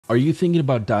Are you thinking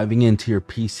about diving into your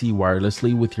PC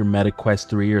wirelessly with your Meta Quest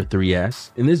 3 or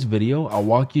 3S? In this video, I'll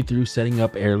walk you through setting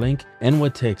up AirLink and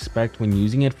what to expect when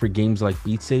using it for games like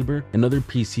Beat Saber and other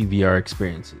PC VR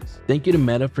experiences. Thank you to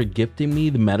Meta for gifting me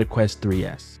the Meta Quest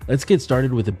 3S. Let's get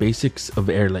started with the basics of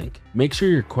AirLink. Make sure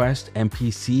your Quest and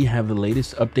PC have the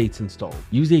latest updates installed.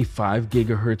 Use a 5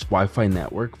 GHz Wi-Fi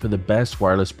network for the best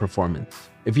wireless performance.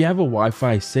 If you have a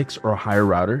Wi-Fi 6 or higher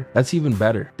router, that's even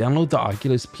better. Download the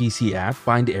Oculus PC app,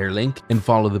 find AirLink, and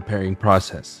follow the pairing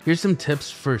process. Here's some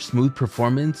tips for smooth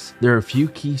performance. There are a few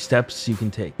key steps you can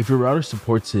take. If your router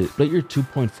supports it, split your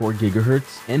 2.4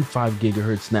 GHz and 5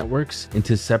 GHz networks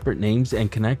into separate names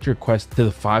and connect your Quest to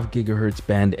the 5 GHz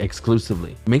band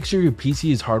exclusively. Make sure your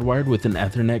PC is hardwired with an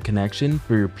Ethernet connection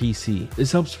for your PC.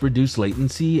 This helps reduce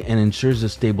latency and ensures a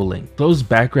stable link. Close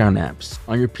background apps.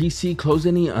 On your PC, close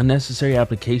any unnecessary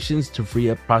applications to free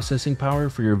up processing power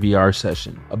for your VR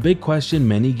session. A big question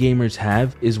many gamers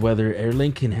have is whether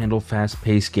AirLink can handle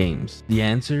fast-paced games. The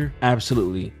answer?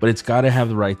 Absolutely, but it's gotta have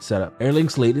the right setup.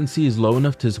 AirLink's latency is low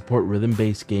enough to support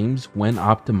rhythm-based games when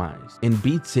optimized. In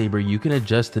Beat Saber, you can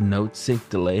adjust the note sync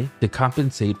delay to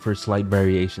compensate for slight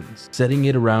variations. Setting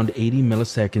it around 80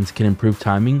 milliseconds can improve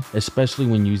timing, especially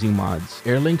when using mods.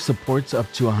 AirLink supports up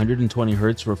to 120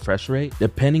 Hz refresh rate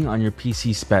depending on your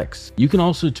PC specs. You can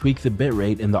also tweak the bitrate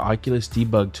in the Oculus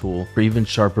debug tool for even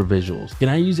sharper visuals. Can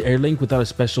I use AirLink without a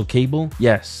special cable?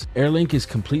 Yes. AirLink is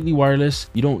completely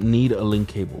wireless. You don't need a link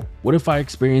cable. What if I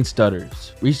experience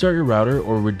stutters? Restart your router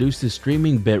or reduce the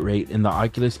streaming bitrate in the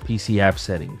Oculus PC app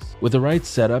settings. With the right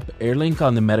setup, AirLink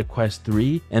on the Meta Quest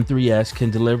 3 and 3S can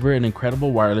deliver an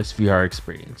incredible wireless VR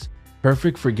experience.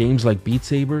 Perfect for games like Beat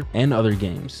Saber and other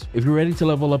games. If you're ready to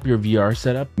level up your VR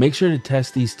setup, make sure to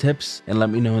test these tips and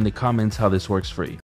let me know in the comments how this works for you.